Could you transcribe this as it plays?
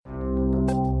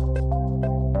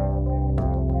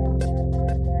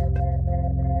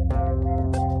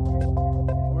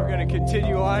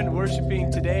continue on worshiping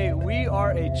today. We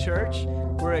are a church.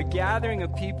 We're a gathering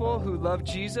of people who love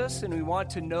Jesus, and we want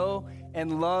to know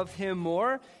and love him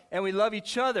more. And we love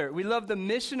each other. We love the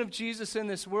mission of Jesus in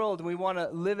this world, and we want to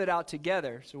live it out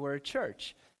together. So we're a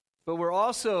church. But we're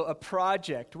also a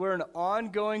project. We're an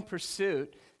ongoing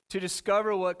pursuit to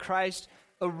discover what Christ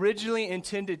originally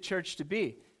intended church to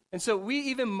be. And so we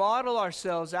even model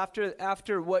ourselves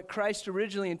after what Christ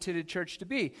originally intended church to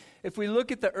be. If we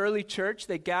look at the early church,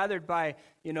 they gathered by,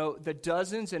 the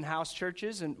dozens in house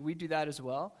churches, and we do that as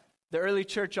well. The early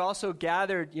church also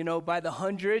gathered, by the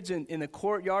hundreds in the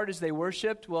courtyard as they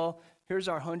worshiped. Well, here's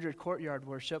our 100 courtyard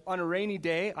worship. On a rainy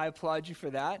day, I applaud you for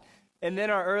that. And then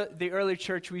the early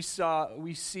church we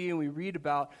see and we read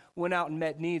about went out and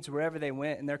met needs wherever they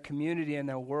went in their community and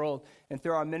their world. And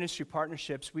through our ministry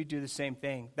partnerships, we do the same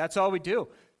thing. That's all we do.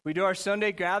 We do our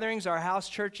Sunday gatherings, our house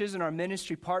churches, and our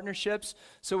ministry partnerships.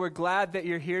 So we're glad that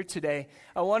you're here today.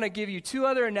 I want to give you two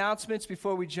other announcements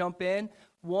before we jump in.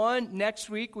 One,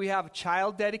 next week we have a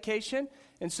child dedication.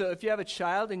 And so if you have a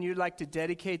child and you'd like to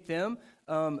dedicate them,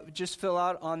 just fill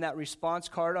out on that response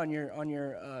card on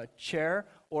your chair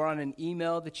or on an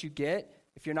email that you get.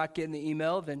 If you're not getting the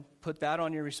email, then put that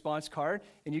on your response card,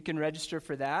 and you can register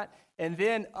for that. And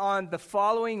then on the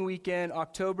following weekend,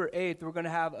 October 8th, we're going to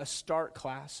have a start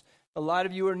class. A lot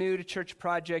of you are new to Church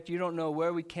Project. You don't know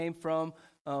where we came from.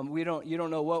 You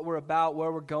don't know what we're about,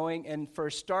 where we're going. And for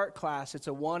a start class, it's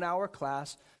a 1-hour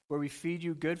class where we feed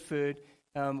you good food.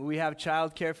 We have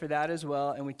childcare for that as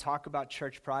well, and we talk about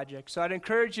Church Project. So I'd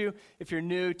encourage you, if you're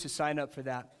new, to sign up for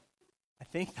that. I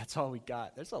think that's all we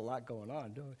got. There's a lot going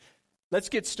on, don't we? Let's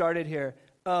get started here.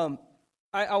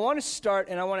 I want to start,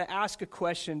 and I want to ask a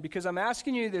question, because I'm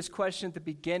asking you this question at the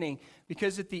beginning,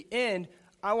 because at the end,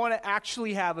 I want to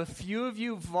actually have a few of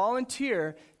you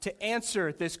volunteer to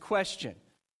answer this question.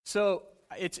 So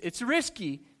it's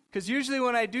risky, because usually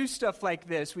when I do stuff like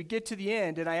this, we get to the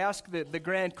end, and I ask the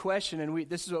grand question, and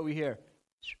this is what we hear.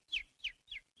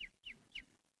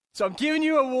 So I'm giving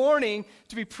you a warning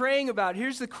to be praying about.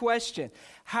 Here's the question.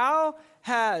 How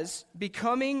has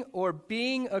becoming or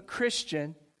being a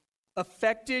Christian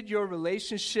affected your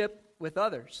relationship with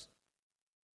others?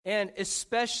 And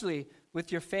especially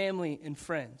with your family and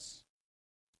friends.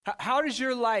 How does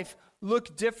your life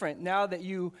look different now that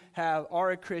you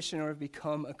are a Christian or have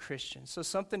become a Christian? So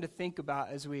something to think about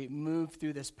as we move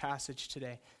through this passage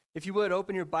today. If you would,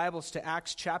 open your Bibles to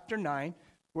Acts chapter 9.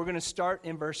 We're going to start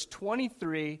in verse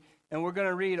 23, and we're going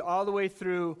to read all the way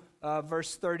through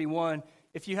verse 31.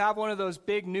 If you have one of those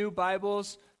big new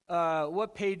Bibles,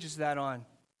 what page is that on?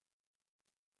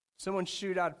 Someone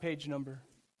shoot out a page number.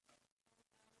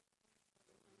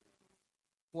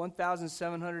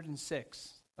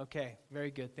 1706. Okay,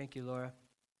 very good. Thank you, Laura.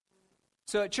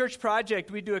 So at Church Project,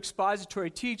 we do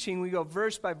expository teaching. We go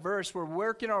verse by verse. We're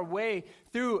working our way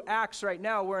through Acts right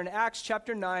now. We're in Acts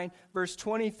chapter 9, verse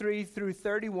 23 through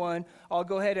 31. I'll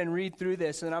go ahead and read through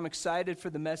this, and I'm excited for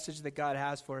the message that God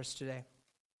has for us today.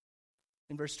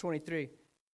 In verse 23,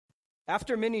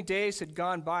 after many days had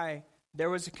gone by, there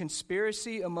was a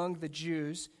conspiracy among the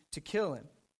Jews to kill him.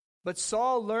 But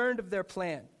Saul learned of their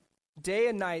plan. Day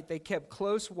and night they kept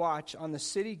close watch on the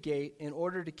city gate in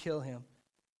order to kill him.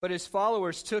 But his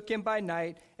followers took him by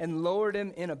night and lowered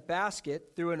him in a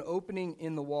basket through an opening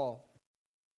in the wall.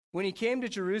 When he came to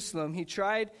Jerusalem, he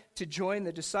tried to join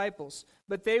the disciples,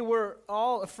 but they were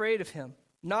all afraid of him,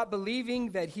 not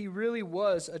believing that he really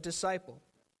was a disciple.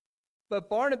 But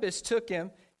Barnabas took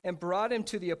him and brought him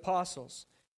to the apostles.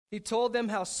 He told them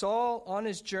how Saul on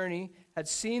his journey had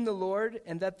seen the Lord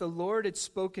and that the Lord had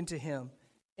spoken to him,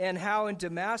 and how in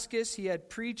Damascus he had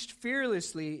preached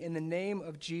fearlessly in the name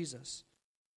of Jesus.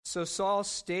 So Saul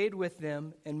stayed with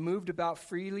them and moved about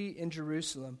freely in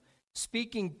Jerusalem,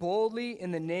 speaking boldly in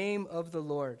the name of the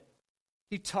Lord.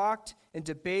 He talked and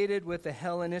debated with the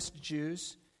Hellenist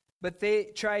Jews, but they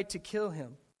tried to kill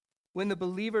him. When the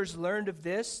believers learned of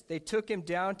this, they took him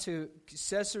down to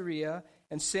Caesarea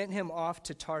and sent him off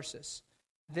to Tarsus.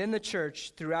 Then the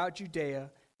church throughout Judea,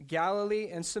 Galilee,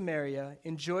 and Samaria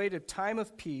enjoyed a time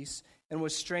of peace and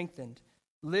was strengthened.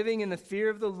 Living in the fear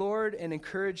of the Lord and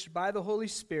encouraged by the Holy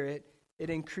Spirit,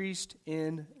 it increased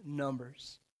in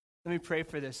numbers. Let me pray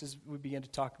for this as we begin to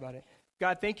talk about it.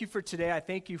 God, thank you for today. I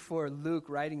thank you for Luke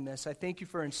writing this. I thank you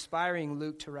for inspiring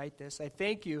Luke to write this. I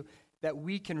thank you that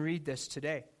we can read this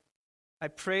today. I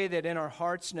pray that in our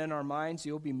hearts and in our minds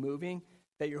you'll be moving,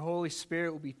 that your Holy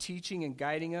Spirit will be teaching and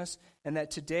guiding us, and that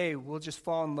today we'll just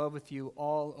fall in love with you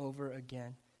all over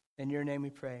again. In your name we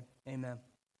pray. Amen.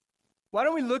 Why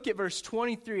don't we look at verse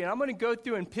 23? And I'm going to go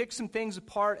through and pick some things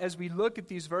apart as we look at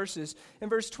these verses. In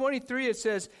verse 23, it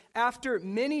says, after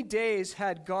many days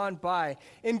had gone by.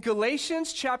 In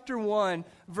Galatians chapter 1,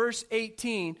 verse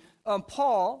 18,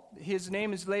 Paul, his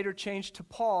name is later changed to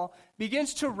Paul,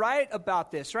 begins to write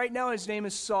about this. Right now his name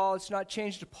is Saul. It's not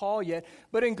changed to Paul yet.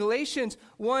 But in Galatians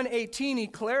 1:18, he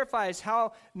clarifies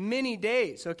how many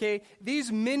days, okay?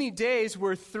 These many days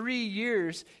were 3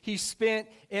 years he spent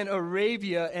in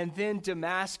Arabia and then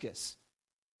Damascus.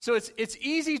 So it's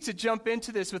easy to jump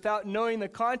into this without knowing the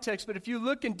context, but if you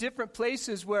look in different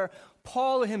places where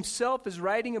Paul himself is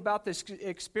writing about this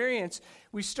experience,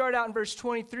 we start out in verse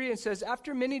 23 and says,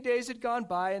 after many days had gone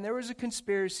by and there was a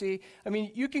conspiracy. I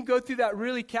mean, you can go through that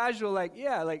really casual, like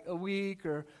a week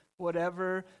or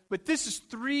whatever. But this is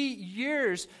 3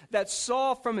 years that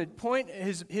Saul, from a point,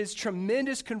 his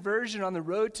tremendous conversion on the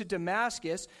road to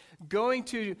Damascus, going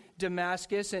to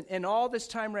Damascus, and all this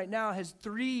time right now, his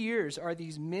 3 years are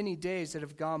these many days that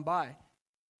have gone by.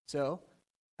 So,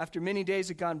 after many days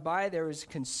had gone by, there was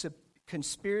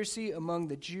conspiracy among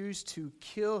the Jews to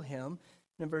kill him.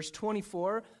 And in verse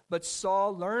 24, but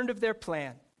Saul learned of their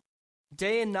plan.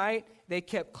 Day and night, they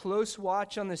kept close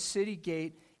watch on the city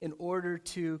gate in order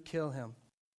to kill him.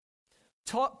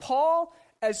 Paul,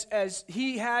 as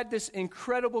he had this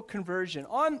incredible conversion,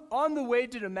 on the way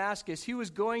to Damascus, he was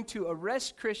going to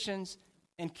arrest Christians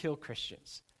and kill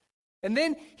Christians. And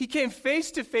then he came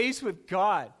face to face with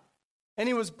God. And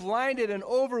he was blinded and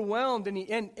overwhelmed, and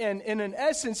in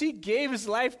essence, he gave his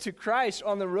life to Christ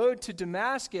on the road to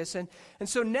Damascus. And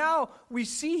so now we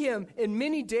see him in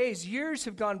many days. Years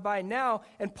have gone by now,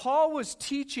 and Paul was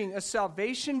teaching a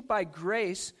salvation by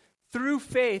grace through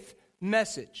faith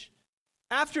message.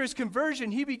 After his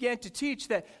conversion, he began to teach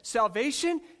that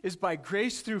salvation is by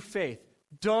grace through faith.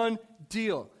 Done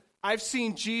deal. I've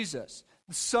seen Jesus,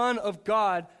 the Son of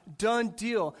God, done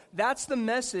deal. That's the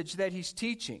message that he's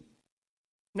teaching.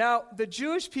 Now, the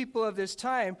Jewish people of this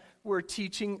time were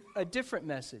teaching a different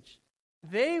message.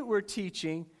 They were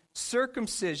teaching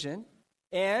circumcision,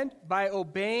 and by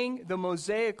obeying the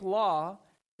Mosaic law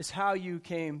is how you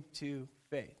came to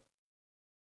faith.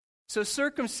 So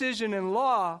circumcision and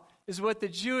law is what the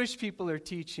Jewish people are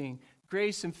teaching.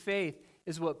 Grace and faith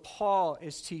is what Paul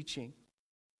is teaching.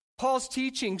 Paul's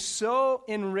teaching so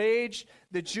enraged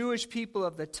the Jewish people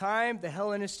of the time, the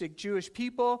Hellenistic Jewish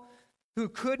people, who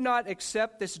could not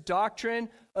accept this doctrine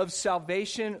of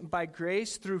salvation by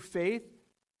grace through faith,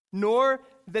 nor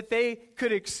that they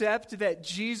could accept that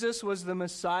Jesus was the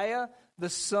Messiah, the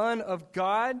Son of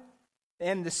God,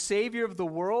 and the Savior of the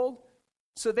world.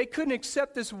 So they couldn't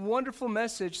accept this wonderful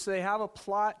message, so they have a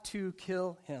plot to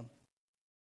kill him.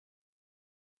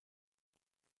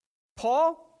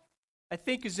 Paul, I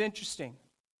think, is interesting.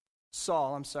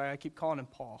 Saul, I'm sorry, I keep calling him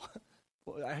Paul.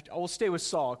 I will stay with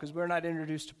Saul because we're not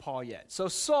introduced to Paul yet. So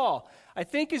Saul, I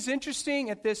think, is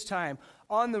interesting at this time.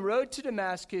 On the road to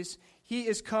Damascus, he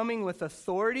is coming with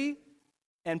authority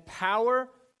and power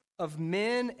of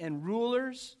men and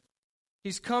rulers.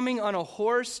 He's coming on a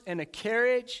horse and a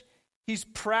carriage. He's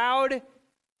proud.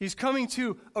 He's coming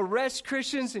to arrest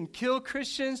Christians and kill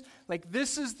Christians. Like,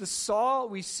 this is the Saul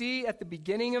we see at the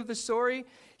beginning of the story.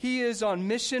 He is on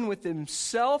mission with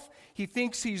himself. He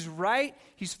thinks he's right.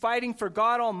 He's fighting for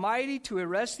God Almighty to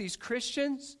arrest these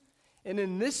Christians. And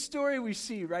in this story we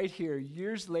see right here,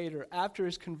 years later, after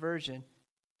his conversion,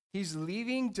 he's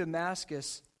leaving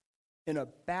Damascus in a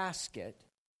basket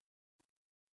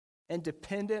and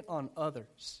dependent on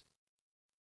others.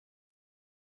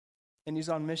 And he's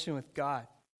on mission with God.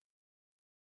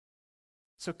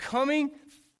 So coming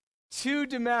to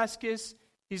Damascus,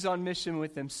 he's on mission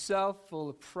with himself, full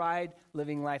of pride,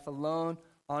 living life alone,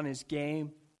 on his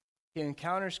game. He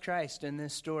encounters Christ in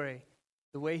this story.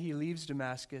 The way he leaves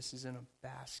Damascus is in a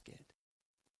basket,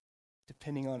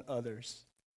 depending on others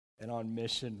and on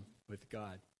mission with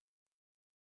God.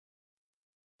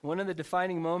 One of the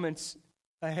defining moments,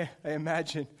 I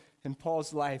imagine, in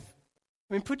Paul's life.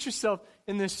 I mean, put yourself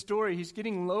in this story. He's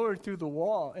getting lowered through the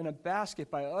wall in a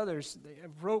basket by others. They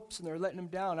have ropes and they're letting him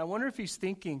down. I wonder if he's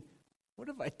thinking, what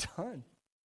have I done?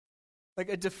 Like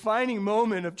a defining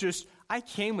moment of just, I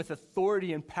came with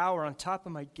authority and power on top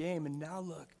of my game, and now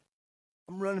look,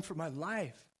 I'm running for my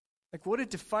life. Like, what a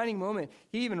defining moment.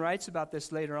 He even writes about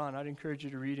this later on. I'd encourage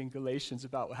you to read in Galatians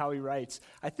about how he writes.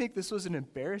 I think this was an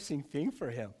embarrassing thing for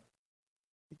him.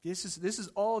 Like, this is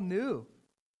all new.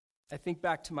 I think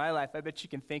back to my life. I bet you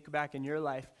can think back in your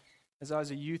life as I was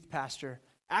a youth pastor.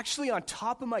 Actually on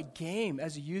top of my game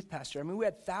as a youth pastor. I mean, we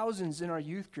had thousands in our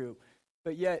youth group.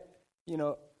 But yet,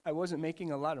 I wasn't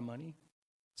making a lot of money.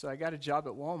 So I got a job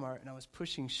at Walmart, and I was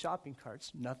pushing shopping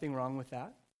carts. Nothing wrong with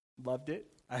that. Loved it.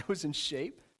 I was in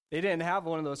shape. They didn't have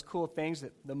one of those cool things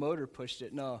that the motor pushed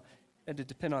it. No, had to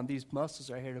depend on these muscles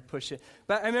right here to push it.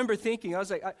 But I remember thinking, I was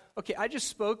like, I just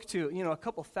spoke to, a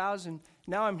couple thousand.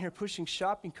 Now I'm here pushing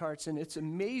shopping carts, and it's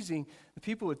amazing. The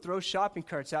people would throw shopping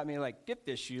carts at me like, get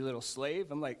this, you little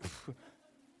slave. I'm like,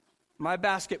 my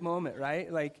basket moment,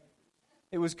 right? Like,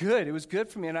 it was good. It was good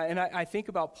for me. And I think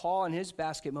about Paul and his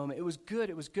basket moment. It was good.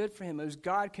 It was good for him. It was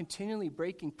God continually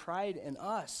breaking pride in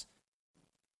us.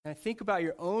 And I think about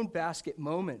your own basket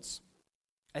moments.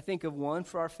 I think of one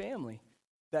for our family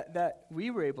that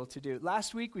we were able to do.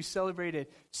 Last week, we celebrated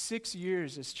 6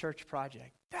 years as Church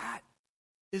Project. That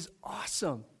is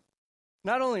awesome.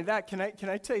 Not only that, can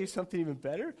I tell you something even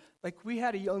better? Like, we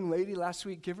had a young lady last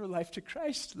week give her life to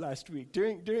Christ last week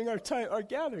during our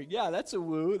gathering. Yeah, that's a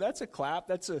woo, that's a clap,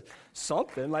 that's a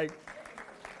something. Like,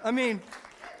 I mean,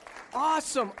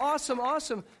 awesome.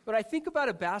 But I think about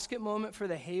a basket moment for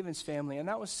the Havens family, and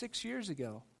that was 6 years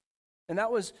ago. And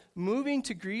that was moving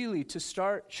to Greeley to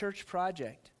start Church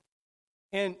Project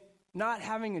and not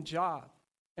having a job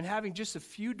and having just a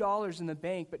few dollars in the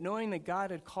bank, but knowing that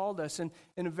God had called us. And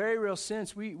in a very real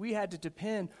sense, we had to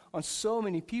depend on so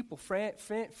many people,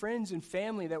 friends and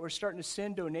family that were starting to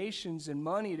send donations and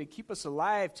money to keep us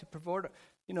alive, to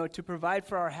provide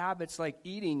for our habits like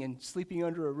eating and sleeping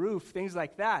under a roof, things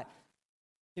like that.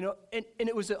 And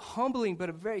it was a humbling but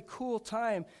a very cool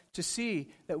time to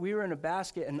see that we were in a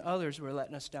basket and others were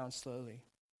letting us down slowly.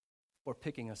 Or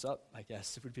picking us up, I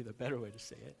guess, would be the better way to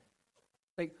say it.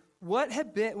 Like, what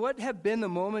have been the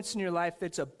moments in your life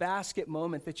that's a basket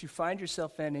moment that you find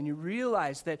yourself in and you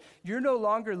realize that you're no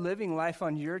longer living life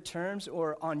on your terms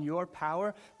or on your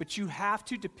power, but you have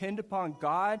to depend upon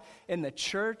God and the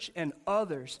church and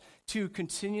others to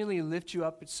continually lift you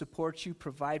up and support you,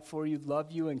 provide for you,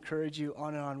 love you, encourage you,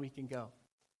 on and on we can go.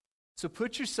 So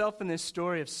put yourself in this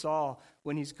story of Saul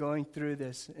when he's going through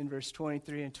this in verse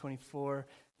 23 and 24.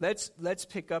 Let's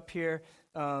pick up here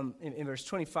in verse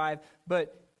 25.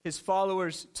 But his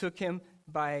followers took him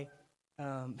by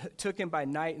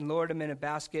night and lowered him in a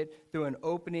basket through an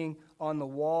opening on the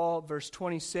wall. Verse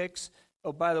 26.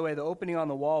 Oh, by the way, the opening on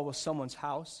the wall was someone's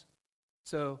house.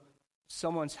 So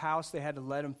someone's house, they had to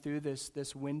let him through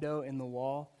this window in the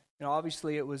wall. And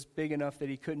obviously it was big enough that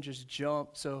he couldn't just jump.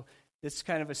 So it's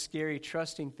kind of a scary,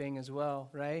 trusting thing as well,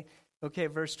 right? Okay,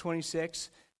 verse 26.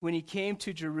 When he came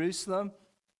to Jerusalem,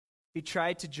 he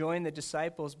tried to join the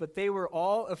disciples, but they were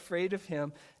all afraid of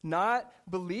him, not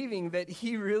believing that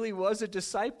he really was a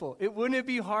disciple. Wouldn't it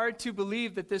be hard to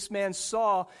believe that this man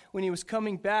Saul, when he was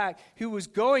coming back, who was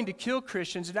going to kill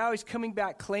Christians, and now he's coming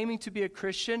back claiming to be a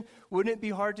Christian? Wouldn't it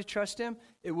be hard to trust him?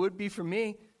 It would be for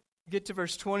me. Get to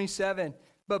verse 27.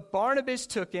 But Barnabas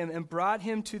took him and brought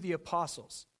him to the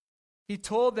apostles. He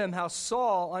told them how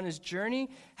Saul, on his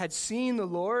journey, had seen the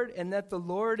Lord and that the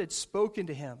Lord had spoken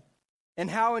to him, and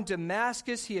how in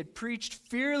Damascus he had preached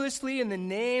fearlessly in the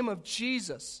name of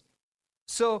Jesus.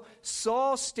 So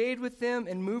Saul stayed with them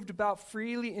and moved about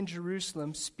freely in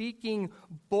Jerusalem, speaking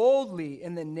boldly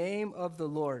in the name of the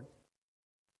Lord.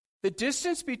 The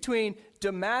distance between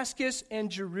Damascus and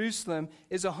Jerusalem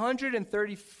is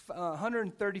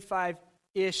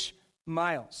 135-ish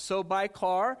miles. So by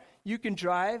car, you can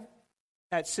drive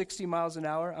at 60 miles an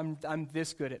hour. I'm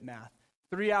this good at math.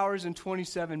 3 hours and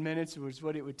 27 minutes was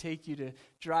what it would take you to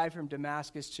drive from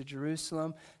Damascus to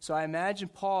Jerusalem. So I imagine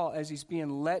Paul, as he's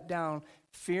being let down,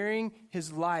 fearing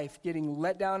his life, getting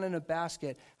let down in a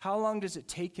basket. How long does it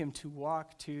take him to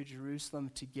walk to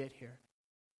Jerusalem to get here?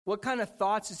 What kind of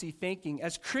thoughts is he thinking?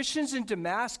 As Christians in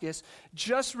Damascus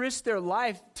just risked their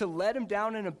life to let him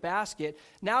down in a basket,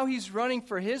 now he's running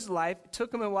for his life. It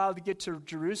took him a while to get to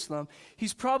Jerusalem.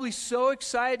 He's probably so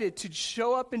excited to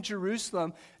show up in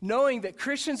Jerusalem, knowing that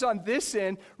Christians on this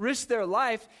end risk their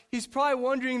life. He's probably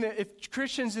wondering that if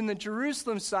Christians in the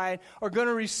Jerusalem side are going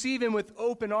to receive him with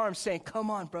open arms, saying,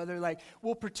 come on, brother, like,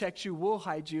 we'll protect you, we'll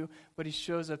hide you. But he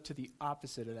shows up to the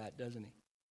opposite of that, doesn't he?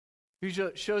 He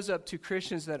shows up to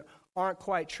Christians that aren't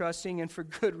quite trusting, and for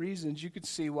good reasons. You could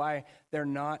see why they're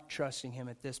not trusting him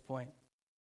at this point.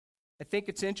 I think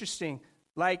it's interesting.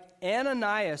 Like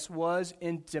Ananias was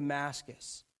in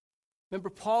Damascus. Remember,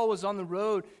 Paul was on the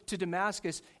road to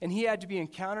Damascus, and he had to be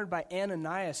encountered by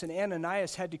Ananias, and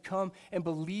Ananias had to come and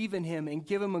believe in him and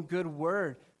give him a good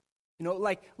word. You know,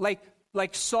 like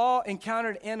Saul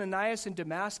encountered Ananias in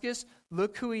Damascus,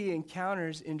 look who he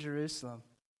encounters in Jerusalem.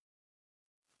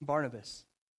 Barnabas,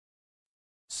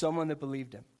 someone that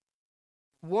believed him.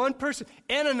 One person.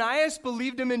 Ananias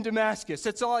believed him in Damascus.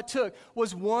 That's all it took,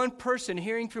 was one person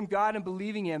hearing from God and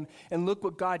believing him. And look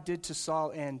what God did to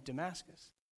Saul and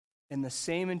Damascus. And the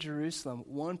same in Jerusalem.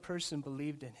 One person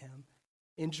believed in him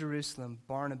in Jerusalem,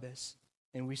 Barnabas,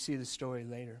 and we see the story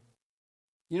later.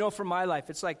 You know, for my life,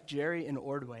 it's like Jerry in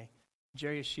Ordway.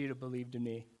 Jerry Ashita believed in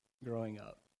me growing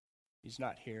up. He's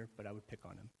not here, but I would pick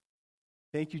on him.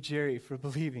 Thank you, Jerry, for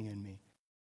believing in me.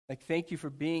 Like, thank you for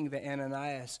being the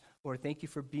Ananias, or thank you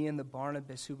for being the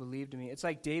Barnabas who believed in me. It's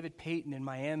like David Payton in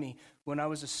Miami when I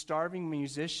was a starving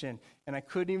musician and I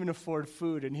couldn't even afford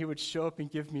food, and he would show up and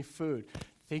give me food.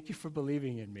 Thank you for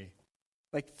believing in me.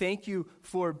 Like, thank you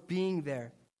for being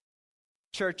there.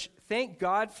 Church, thank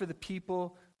God for the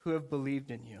people who have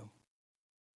believed in you.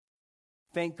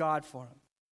 Thank God for them.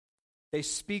 They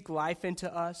speak life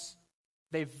into us.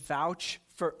 They vouch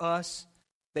for us.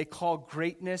 They call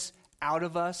greatness out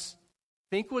of us.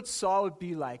 Think what Saul would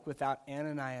be like without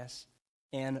Ananias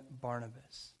and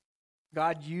Barnabas.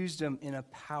 God used them in a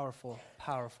powerful,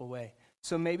 powerful way.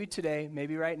 So maybe today,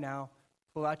 maybe right now,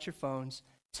 pull out your phones,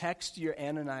 text your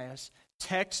Ananias,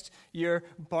 text your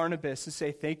Barnabas and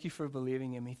say, thank you for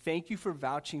believing in me. Thank you for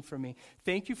vouching for me.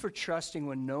 Thank you for trusting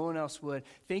when no one else would.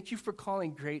 Thank you for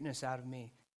calling greatness out of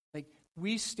me. Like,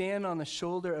 we stand on the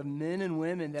shoulder of men and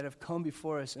women that have come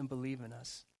before us and believe in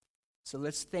us. So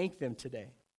let's thank them today.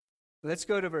 Let's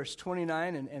go to verse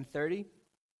 29 and 30.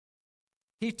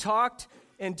 He talked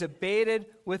and debated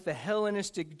with the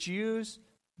Hellenistic Jews,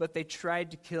 but they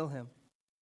tried to kill him.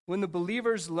 When the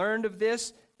believers learned of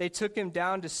this, they took him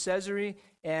down to Caesarea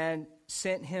and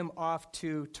sent him off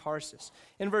to Tarsus.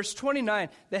 In verse 29,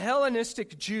 the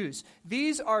Hellenistic Jews,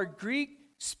 these are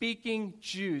Greek-speaking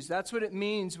Jews. That's what it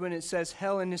means when it says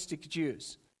Hellenistic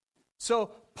Jews.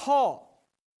 So Paul,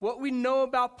 what we know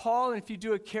about Paul, and if you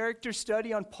do a character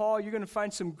study on Paul, you're going to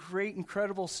find some great,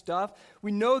 incredible stuff.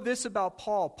 We know this about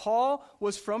Paul. Paul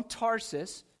was from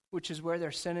Tarsus, which is where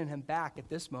they're sending him back at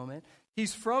this moment.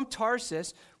 He's from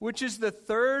Tarsus, which is the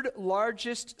third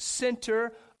largest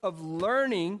center of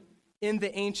learning in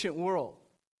the ancient world.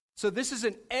 So this is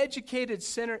an educated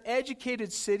center,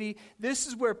 educated city. This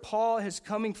is where Paul is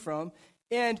coming from.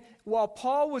 And while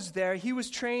Paul was there, he was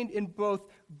trained in both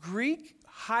Greek,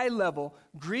 high-level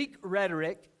Greek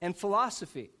rhetoric and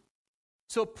philosophy.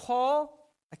 So Paul,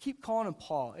 I keep calling him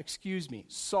Paul, excuse me,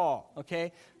 Saul,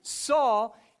 okay?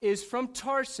 Saul is from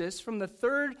Tarsus, from the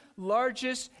third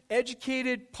largest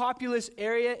educated populous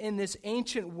area in this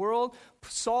ancient world.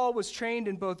 Saul was trained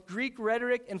in both Greek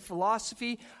rhetoric and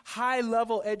philosophy,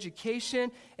 high-level education,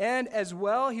 and as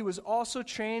well, he was also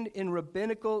trained in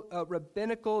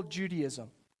rabbinical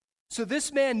Judaism. So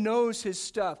this man knows his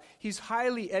stuff. He's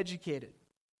highly educated.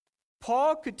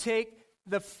 Paul could take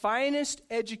the finest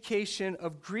education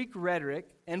of Greek rhetoric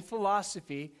and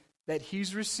philosophy that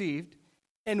he's received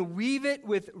and weave it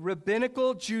with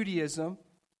rabbinical Judaism,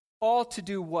 all to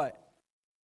do what?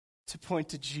 To point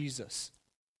to Jesus.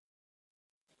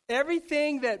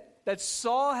 Everything that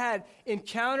Saul had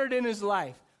encountered in his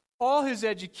life, all his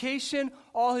education,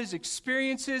 all his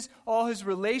experiences, all his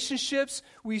relationships,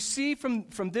 we see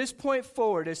from this point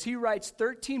forward, as he writes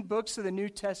 13 books of the New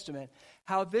Testament,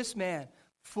 how this man,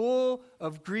 full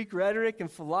of Greek rhetoric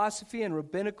and philosophy and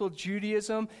rabbinical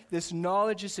Judaism, this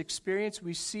knowledge, this experience,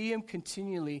 we see him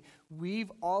continually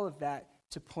weave all of that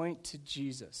to point to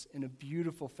Jesus in a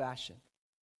beautiful fashion.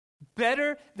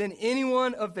 Better than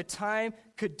anyone of the time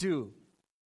could do.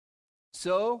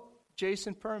 So,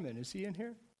 Jason Perman, is he in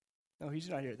here? No, he's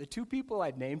not here. The two people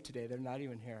I'd named today, they're not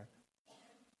even here.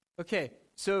 Okay,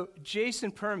 so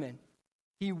Jason Perman,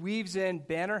 he weaves in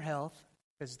Banner Health,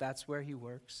 because that's where he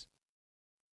works.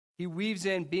 He weaves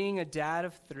in being a dad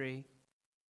of 3.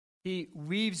 He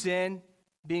weaves in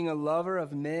being a lover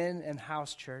of men and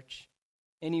house church.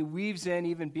 And he weaves in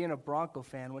even being a Bronco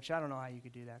fan, which I don't know how you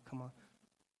could do that. Come on.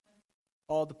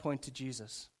 All to point to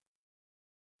Jesus.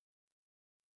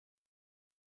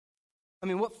 I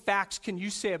mean, what facts can you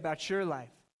say about your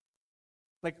life?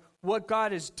 Like what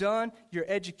God has done, your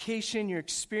education, your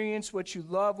experience, what you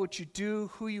love, what you do,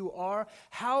 who you are.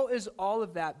 How is all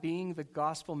of that being the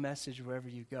gospel message wherever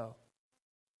you go?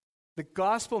 The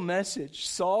gospel message,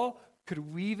 Saul could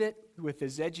weave it with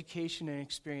his education and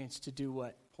experience to do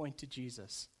what? Point to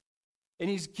Jesus. And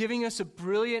he's giving us a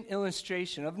brilliant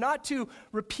illustration of not to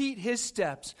repeat his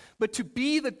steps, but to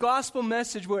be the gospel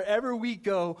message wherever we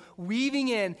go, weaving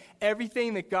in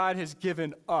everything that God has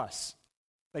given us.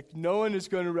 Like no one is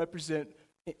going to represent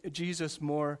Jesus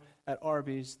more at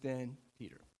Arby's than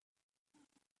Peter.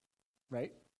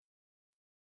 Right?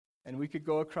 And we could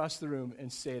go across the room and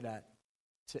say that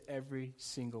to every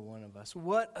single one of us.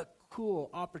 What a cool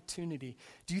opportunity.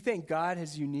 Do you think God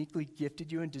has uniquely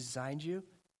gifted you and designed you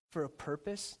for a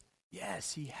purpose?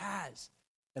 Yes, he has.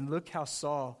 And look how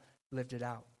Saul lived it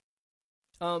out.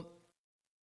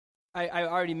 I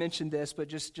already mentioned this, but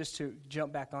just to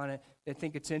jump back on it, I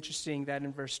think it's interesting that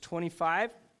in verse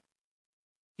 25,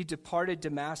 he departed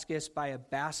Damascus by a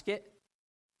basket.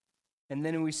 And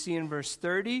then we see in verse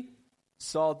 30,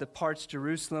 Saul departs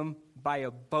Jerusalem by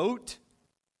a boat.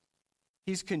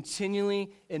 He's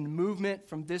continually in movement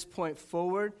from this point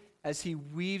forward as he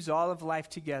weaves all of life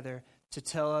together to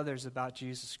tell others about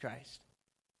Jesus Christ.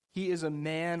 He is a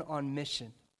man on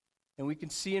mission. And we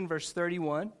can see in verse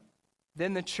 31,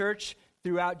 then the church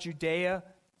throughout Judea,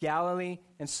 Galilee,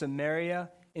 and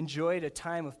Samaria enjoyed a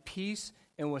time of peace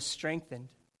and was strengthened.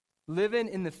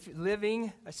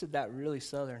 Living, I said that really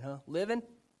southern, huh?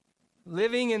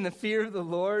 Living in the fear of the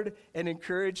Lord and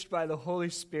encouraged by the Holy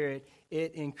Spirit,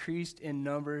 it increased in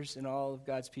numbers, and all of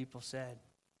God's people said,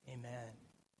 amen.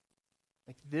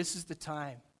 Like, this is the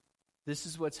time. This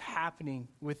is what's happening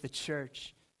with the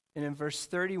church. And in verse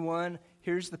 31,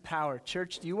 here's the power.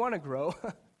 Church, do you want to grow?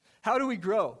 How do we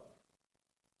grow?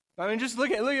 I mean, just look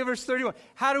at verse 31.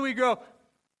 How do we grow?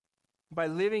 By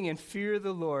living in fear of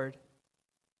the Lord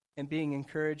and being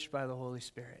encouraged by the Holy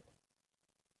Spirit.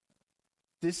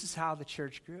 This is how the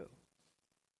church grew.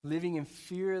 Living in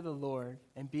fear of the Lord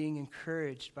and being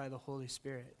encouraged by the Holy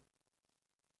Spirit.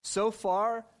 So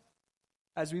far,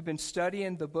 as we've been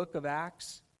studying the book of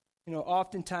Acts,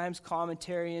 oftentimes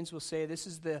commentarians will say this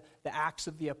is the Acts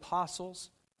of the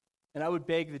Apostles. And I would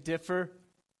beg to differ.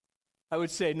 I would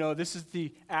say, no, this is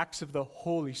the Acts of the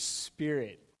Holy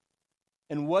Spirit.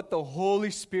 And what the Holy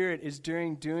Spirit is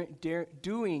doing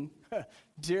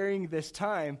during this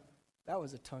time, that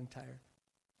was a tongue tire,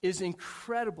 is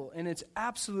incredible. And it's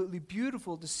absolutely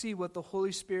beautiful to see what the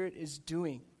Holy Spirit is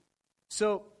doing.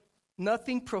 So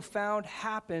nothing profound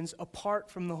happens apart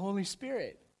from the Holy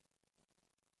Spirit.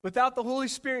 Without the Holy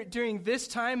Spirit during this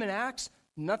time in Acts,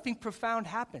 nothing profound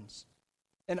happens.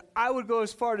 And I would go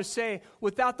as far to say,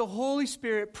 without the Holy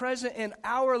Spirit present in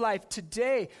our life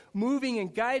today, moving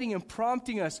and guiding and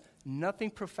prompting us,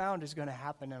 nothing profound is going to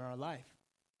happen in our life.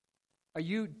 Are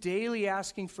you daily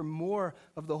asking for more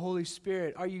of the Holy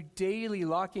Spirit? Are you daily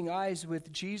locking eyes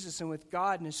with Jesus and with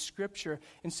God and His Scripture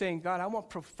and saying, God, I want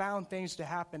profound things to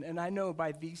happen, and I know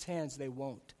by these hands they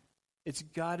won't. It's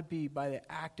got to be by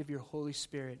the act of your Holy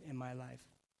Spirit in my life.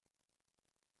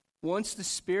 Once the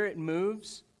Spirit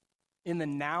moves in the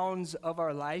nouns of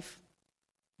our life,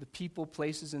 the people,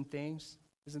 places, and things,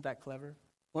 isn't that clever?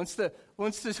 Once the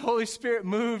Holy Spirit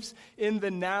moves in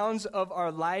the nouns of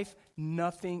our life,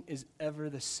 nothing is ever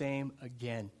the same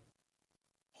again.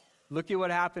 Look at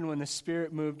what happened when the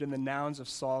Spirit moved in the nouns of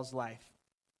Saul's life.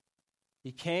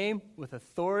 He came with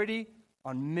authority,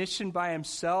 on mission by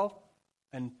himself,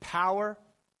 and power.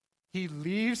 He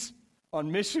leaves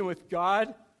on mission with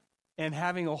God and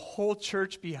having a whole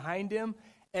church behind him.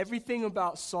 Everything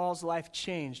about Saul's life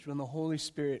changed when the Holy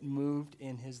Spirit moved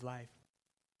in his life.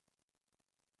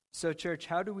 So, church,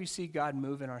 how do we see God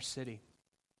move in our city?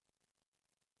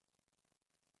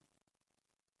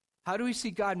 How do we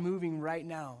see God moving right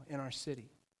now in our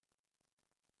city?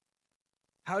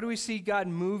 How do we see God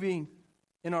moving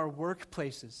in our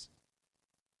workplaces?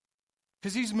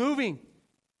 Because He's moving.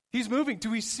 He's moving.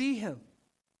 Do we see Him?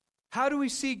 How do we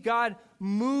see God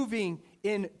moving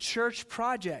in Church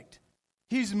Project?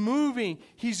 He's moving,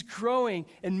 He's growing,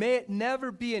 and may it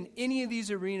never be in any of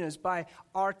these arenas by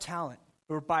our talent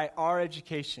or by our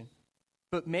education,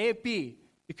 but may it be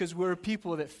because we're a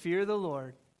people that fear the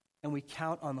Lord and we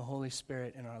count on the Holy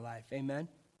Spirit in our life. Amen?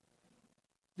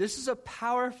 This is a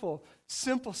powerful,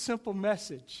 simple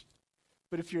message.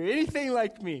 But if you're anything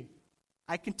like me,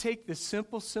 I can take this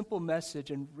simple message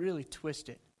and really twist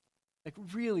it. Like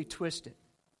really twist it.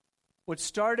 What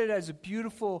started as a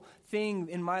beautiful thing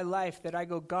in my life that I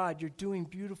go, God, you're doing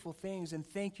beautiful things and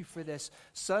thank you for this.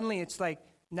 Suddenly it's like,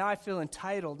 now I feel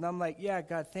entitled. And I'm like, yeah,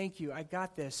 God, thank you. I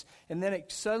got this. And then it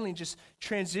suddenly just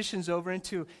transitions over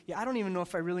into, I don't even know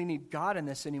if I really need God in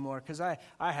this anymore because I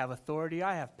have authority.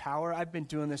 I have power. I've been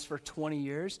doing this for 20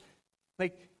 years.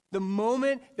 Like the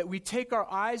moment that we take our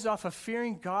eyes off of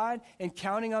fearing God and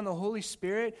counting on the Holy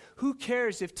Spirit, who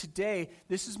cares if today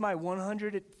this is my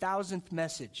 100,000th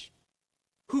message?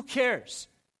 Who cares?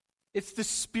 If the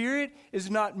Spirit is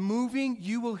not moving,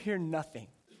 you will hear nothing.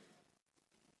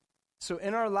 So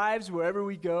in our lives, wherever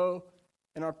we go,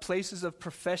 in our places of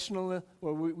professional,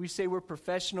 where we say we're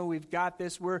professional, we've got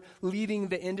this, we're leading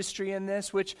the industry in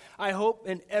this, which I hope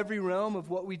in every realm of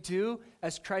what we do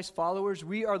as Christ followers,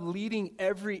 we are leading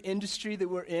every industry that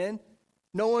we're in.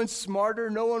 No one's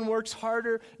smarter, no one works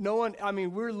harder,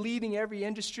 we're leading every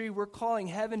industry. We're calling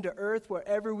heaven to earth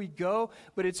wherever we go,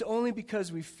 but it's only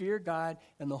because we fear God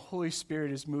and the Holy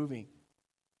Spirit is moving.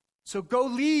 So go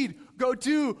lead, go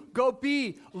do, go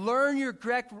be. Learn your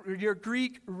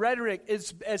Greek rhetoric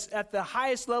as at the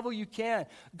highest level you can.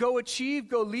 Go achieve,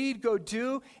 go lead, go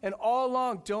do, and all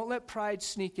along, don't let pride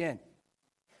sneak in.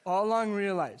 All along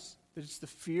realize that it's the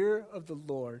fear of the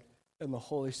Lord and the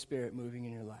Holy Spirit moving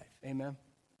in your life. Amen?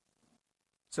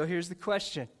 So here's the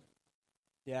question.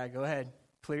 Yeah, go ahead.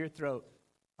 Clear your throat.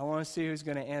 I want to see who's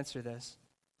going to answer this.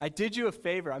 I did you a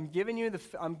favor. I'm giving you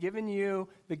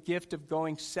the gift of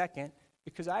going second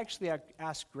because I actually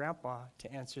asked Grandpa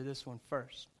to answer this one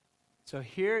first. So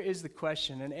here is the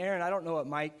question. And Aaron, I don't know what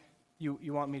mic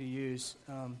you want me to use.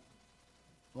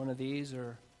 One of these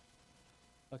or...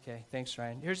 Okay, thanks,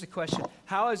 Ryan. Here's the question.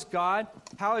 How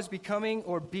has becoming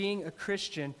or being a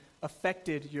Christian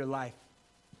affected your life?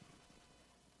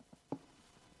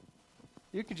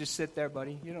 You can just sit there,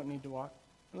 buddy. You don't need to walk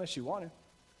unless you want to.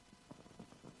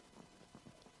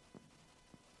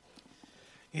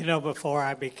 You know, before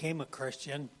I became a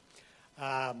Christian,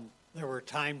 there were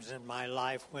times in my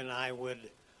life when I would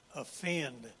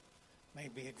offend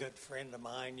maybe a good friend of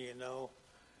mine, you know,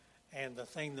 and the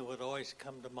thing that would always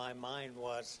come to my mind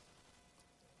was,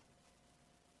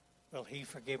 will he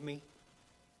forgive me?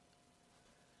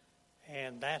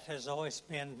 And that has always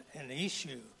been an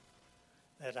issue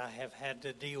that I have had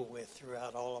to deal with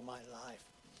throughout all of my life.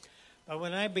 But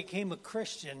when I became a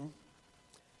Christian,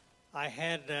 I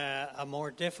had a more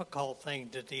difficult thing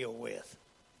to deal with.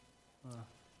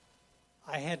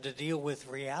 I had to deal with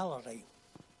reality.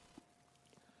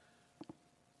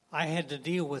 I had to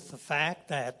deal with the fact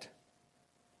that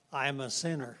I'm a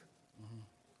sinner.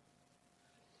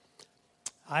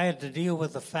 I had to deal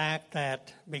with the fact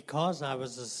that because I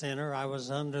was a sinner, I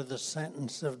was under the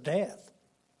sentence of death.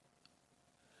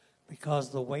 Because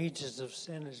the wages of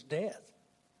sin is death.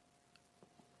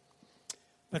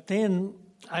 But then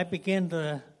I began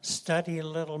to study a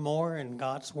little more in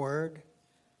God's Word,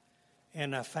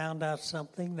 and I found out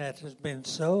something that has been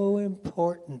so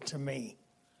important to me.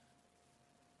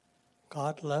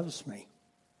 God loves me.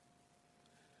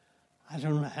 I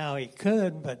don't know how he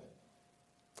could, but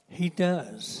he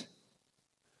does.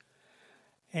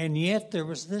 And yet there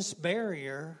was this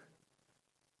barrier.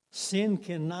 Sin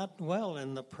cannot dwell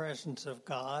in the presence of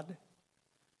God.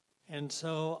 And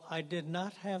so I did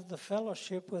not have the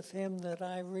fellowship with him that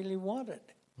I really wanted.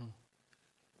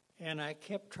 And I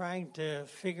kept trying to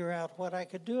figure out what I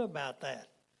could do about that.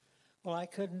 Well, I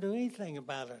couldn't do anything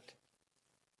about it.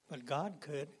 But God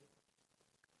could.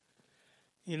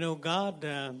 You know, God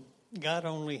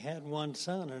only had one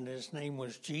son, and his name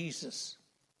was Jesus.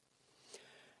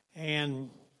 And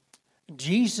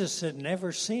Jesus had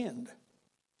never sinned.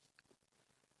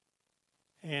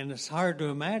 And it's hard to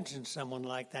imagine someone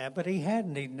like that, but he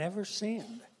hadn't. He'd never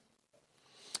sinned.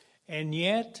 And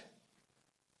yet,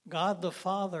 God the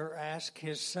Father asked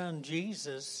his son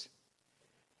Jesus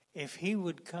if he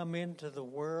would come into the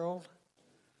world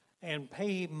and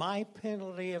pay my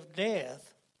penalty of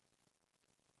death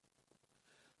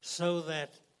so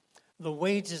that the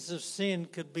wages of sin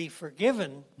could be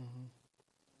forgiven,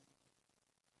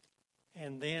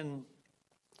 and then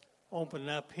open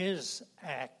up his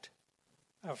act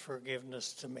of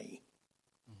forgiveness to me.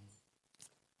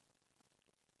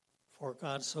 For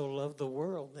God so loved the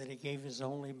world that he gave his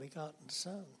only begotten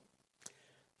Son,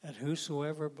 that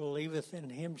whosoever believeth in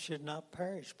him should not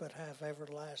perish but have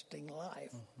everlasting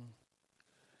life.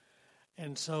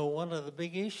 And so one of the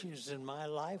big issues in my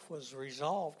life was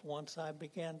resolved once I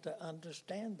began to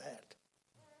understand that.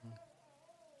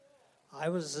 I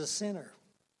was a sinner,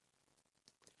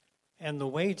 and the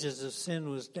wages of sin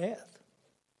was death.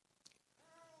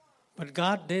 But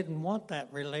God didn't want that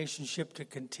relationship to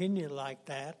continue like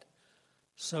that,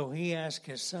 so he asked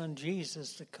his son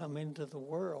Jesus to come into the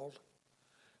world,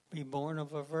 be born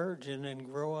of a virgin, and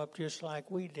grow up just like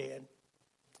we did.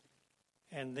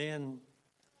 And then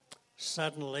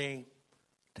suddenly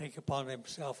take upon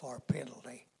himself our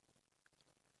penalty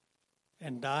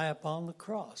and die upon the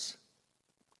cross.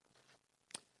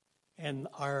 And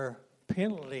our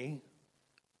penalty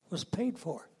was paid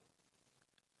for.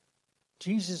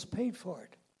 Jesus paid for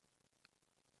it.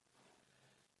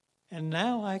 And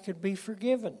now I could be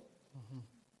forgiven.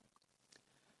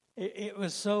 It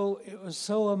was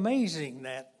so amazing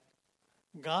that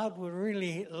God would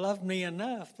really love me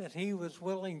enough that he was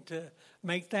willing to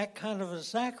make that kind of a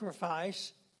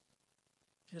sacrifice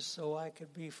just so I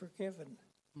could be forgiven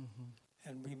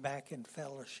and be back in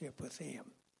fellowship with him.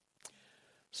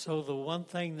 So the one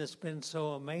thing that's been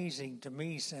so amazing to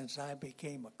me since I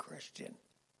became a Christian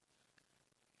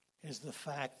is the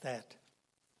fact that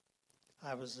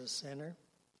I was a sinner.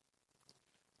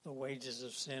 The wages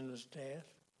of sin was death.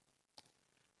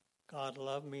 God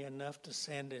loved me enough to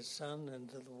send his son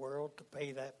into the world to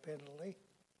pay that penalty.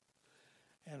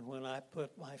 And when I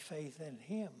put my faith in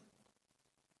him,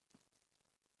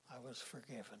 I was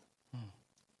forgiven.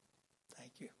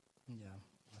 Thank you. Yeah,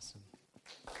 awesome.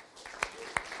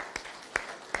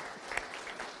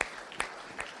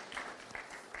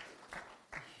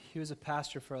 He was a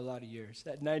pastor for a lot of years.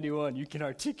 At 91, you can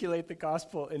articulate the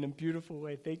gospel in a beautiful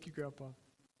way. Thank you, Grandpa.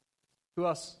 Who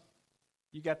else?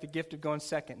 You got the gift of going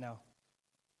second now.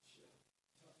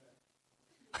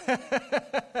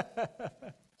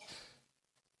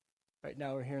 Right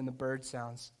now we're hearing the bird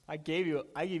sounds. I gave you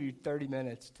 30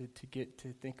 minutes to get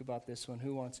to think about this one.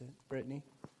 Who wants it? Brittany?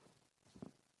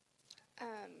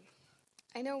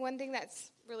 I know one thing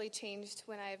that's really changed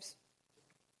when I've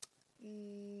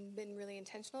been really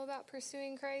intentional about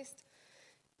pursuing Christ.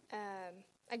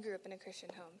 I grew up in a Christian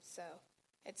home, so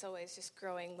it's always just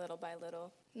growing little by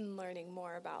little and learning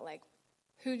more about like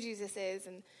who Jesus is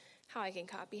and how I can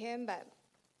copy him. But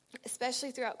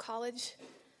especially throughout college,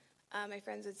 my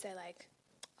friends would say like,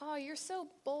 "Oh, you're so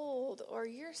bold," or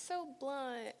 "You're so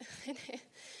blunt,"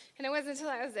 and it wasn't until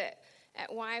I was at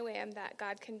YWAM that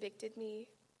God convicted me.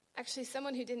 Actually,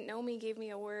 someone who didn't know me gave me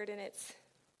a word, and it's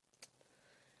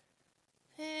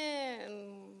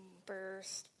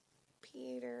First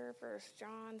Peter, First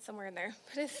John, somewhere in there.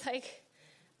 But it's like,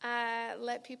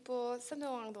 let people, something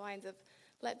along the lines of,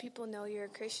 let people know you're a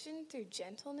Christian through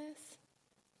gentleness.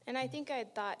 And I think I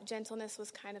thought gentleness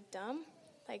was kind of dumb,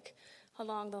 like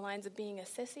along the lines of being a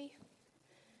sissy.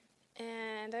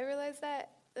 And I realized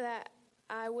that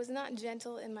I was not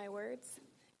gentle in my words.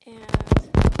 And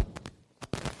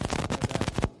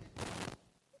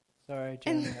sorry,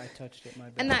 Jeremy, I touched it, my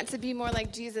bad. And that to be more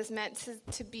like Jesus meant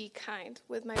to be kind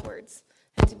with my words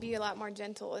and to be a lot more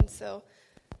gentle. And so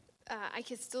I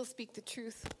could still speak the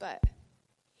truth, but,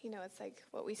 it's like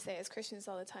what we say as Christians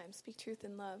all the time, speak truth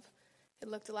in love. It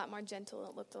looked a lot more gentle,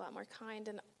 it looked a lot more kind,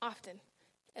 and often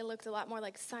it looked a lot more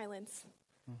like silence,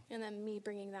 and then me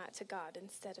bringing that to God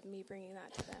instead of me bringing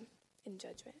that to them in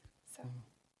judgment. So,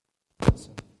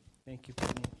 Awesome. Thank you,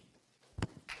 Brittany.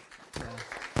 Yeah.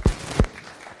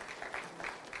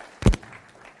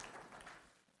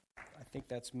 I think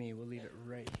that's me. We'll leave it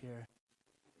right here.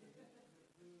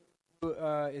 Who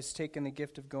is taking the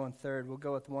gift of going third? We'll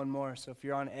go with one more. So if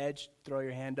you're on edge, throw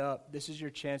your hand up. This is your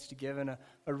chance to give a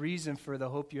reason for the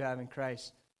hope you have in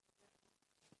Christ.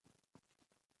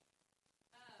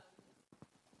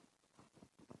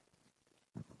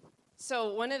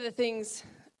 So one of the things,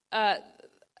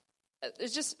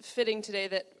 it's just fitting today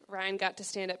that Ryan got to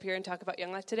stand up here and talk about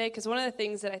Young Life today, because one of the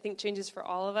things that I think changes for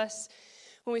all of us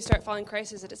when we start following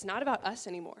Christ is that it's not about us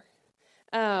anymore.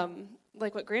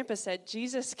 Like what Grandpa said,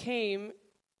 Jesus came,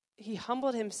 he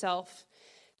humbled himself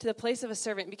to the place of a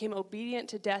servant, became obedient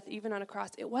to death, even on a cross.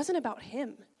 It wasn't about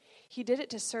him. He did it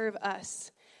to serve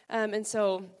us. And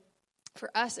so for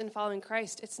us in following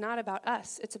Christ, it's not about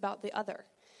us, it's about the other.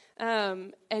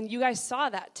 And you guys saw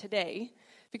that today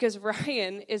because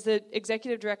Ryan is the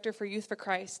executive director for Youth for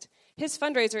Christ. His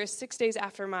fundraiser is 6 days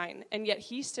after mine, and yet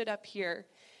he stood up here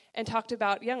and talked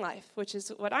about Young Life, which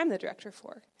is what I'm the director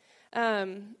for.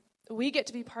 We get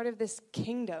to be part of this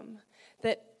kingdom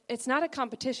that it's not a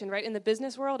competition, right? In the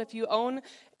business world, if you own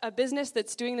a business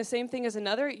that's doing the same thing as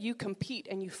another, you compete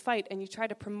and you fight and you try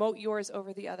to promote yours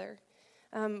over the other.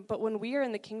 But when we are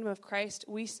in the kingdom of Christ,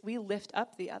 we lift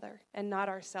up the other and not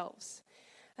ourselves.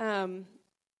 Thank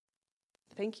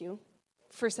you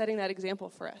for setting that example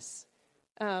for us.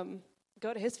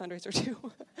 Go to his fundraiser too.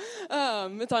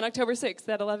 It's on October 6th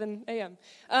at 11 a.m.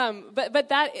 But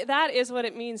that is what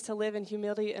it means to live in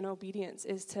humility and obedience,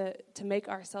 is to make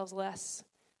ourselves less,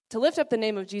 to lift up the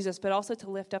name of Jesus, but also to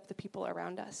lift up the people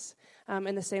around us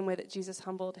in the same way that Jesus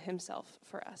humbled himself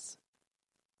for us.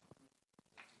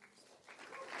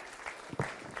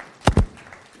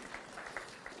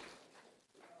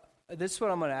 This is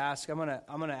what I'm going to ask. I'm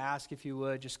going to ask, if you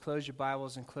would, just close your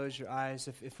Bibles and close your eyes.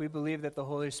 If we believe that the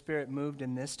Holy Spirit moved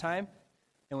in this time,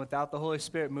 and without the Holy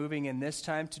Spirit moving in this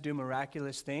time to do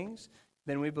miraculous things,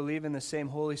 then we believe in the same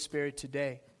Holy Spirit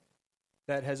today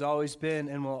that has always been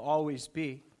and will always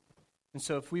be. And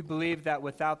so if we believe that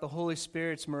without the Holy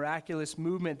Spirit's miraculous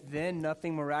movement, then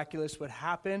nothing miraculous would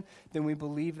happen, then we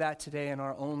believe that today in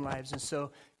our own lives. And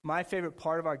so my favorite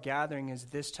part of our gathering is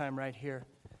this time right here.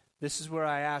 This is where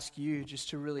I ask you just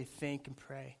to really think and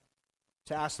pray,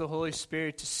 to ask the Holy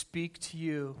Spirit to speak to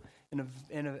you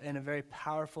in a very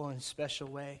powerful and special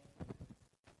way.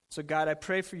 So God, I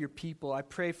pray for your people. I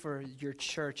pray for your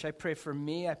church. I pray for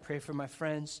me. I pray for my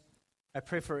friends. I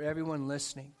pray for everyone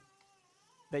listening,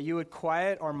 that you would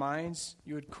quiet our minds,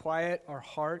 you would quiet our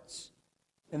hearts,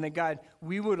 And that, God,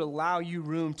 we would allow you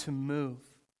room to move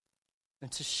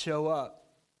and to show up,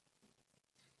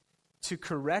 to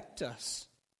correct us,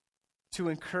 to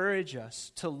encourage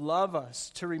us, to love us,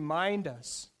 to remind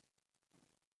us.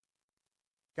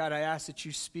 God, I ask that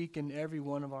you speak in every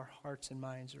one of our hearts and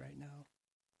minds right now.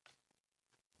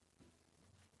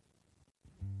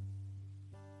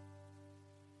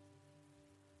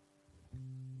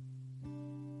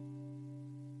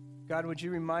 God, would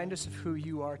you remind us of who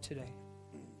you are today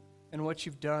and what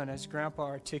you've done, as Grandpa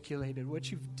articulated, what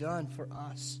you've done for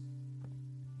us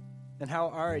and how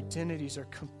our identities are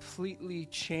completely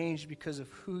changed because of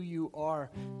who you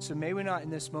are. So may we not in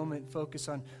this moment focus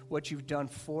on what you've done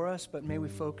for us, but may we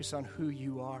focus on who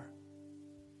you are.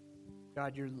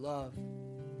 God, your love,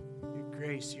 your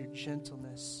grace, your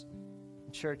gentleness.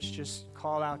 Church, just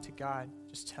call out to God.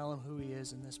 Just tell him who he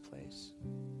is in this place.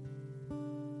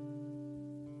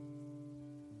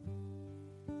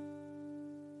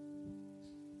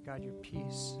 God, your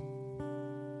peace.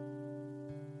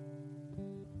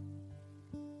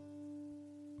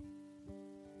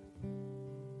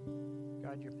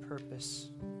 God, your purpose.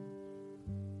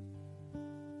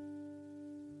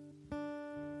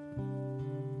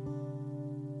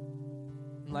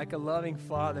 And like a loving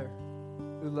father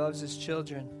who loves his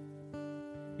children,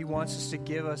 he wants us to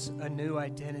give us a new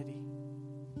identity.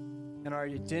 And our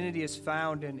identity is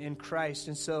found in Christ.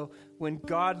 And so when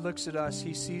God looks at us,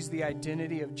 he sees the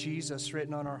identity of Jesus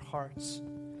written on our hearts.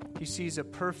 He sees a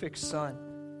perfect son,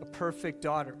 a perfect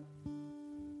daughter.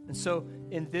 And so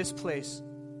in this place,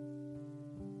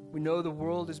 we know the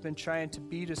world has been trying to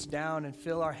beat us down and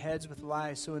fill our heads with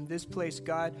lies. So in this place,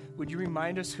 God, would you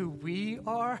remind us who we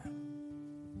are?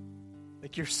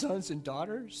 Like your sons and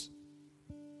daughters?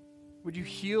 Would you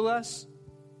heal us?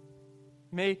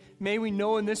 May we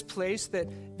know in this place that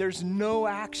there's no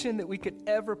action that we could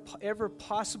ever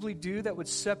possibly do that would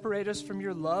separate us from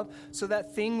your love. So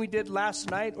that thing we did last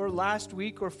night or last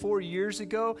week or 4 years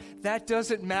ago, that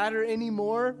doesn't matter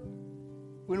anymore.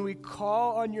 When we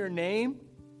call on your name,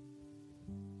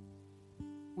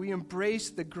 we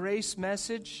embrace the grace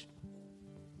message.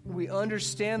 We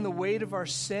understand the weight of our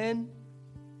sin.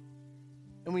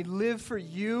 And we live for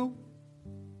you.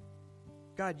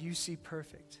 God, you see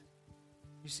perfect.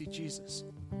 You see Jesus.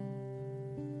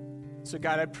 So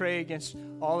God, I pray against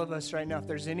all of us right now. If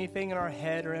there's anything in our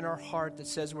head or in our heart that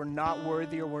says we're not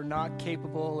worthy or we're not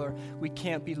capable or we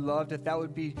can't be loved, that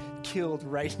would be killed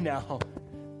right now.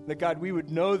 That God, we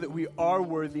would know that we are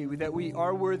worthy, that we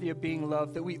are worthy of being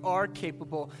loved, that we are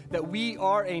capable, that we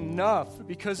are enough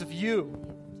because of you.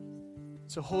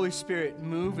 So Holy Spirit,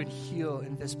 move and heal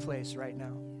in this place right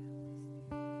now.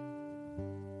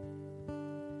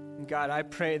 God, I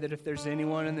pray that if there's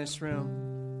anyone in this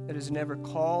room that has never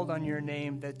called on your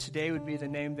name, that today would be the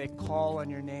name they call on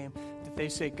your name, that they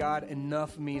say, God,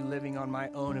 enough of me living on my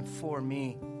own and for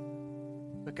me.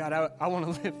 But God, I want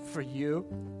to live for you,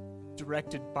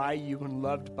 directed by you and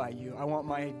loved by you. I want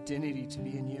my identity to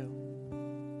be in you.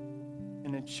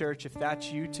 And in church, if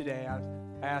that's you today, I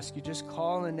ask you, just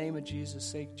call in the name of Jesus.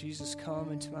 Say, Jesus,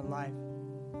 come into my life.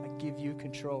 I give you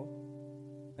control.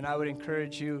 And I would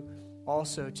encourage you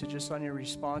also to just on your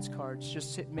response cards,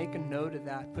 just make a note of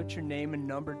that. Put your name and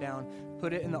number down.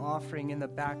 Put it in the offering in the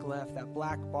back left, that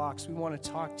black box. We want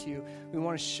to talk to you. We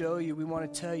want to show you. We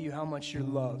want to tell you how much you're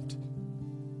loved.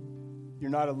 You're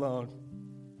not alone.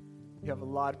 You have a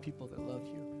lot of people that love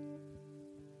you.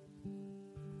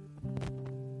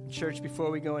 Church,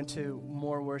 before we go into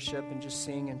more worship and just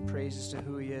sing and praises to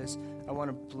who he is, I want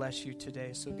to bless you today.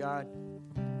 So God,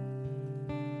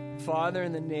 Father,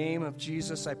 in the name of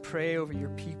Jesus, I pray over your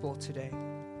people today.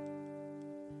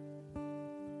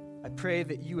 I pray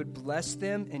that you would bless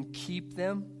them and keep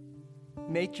them.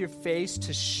 Make your face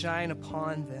to shine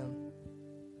upon them.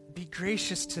 Be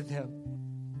gracious to them.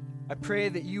 I pray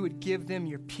that you would give them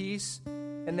your peace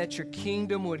and that your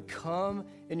kingdom would come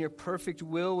and your perfect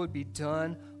will would be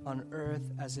done on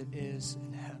earth as it is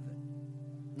in heaven.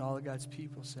 And all of God's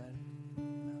people said,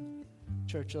 Amen.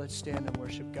 Church, let's stand and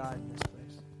worship God in this place.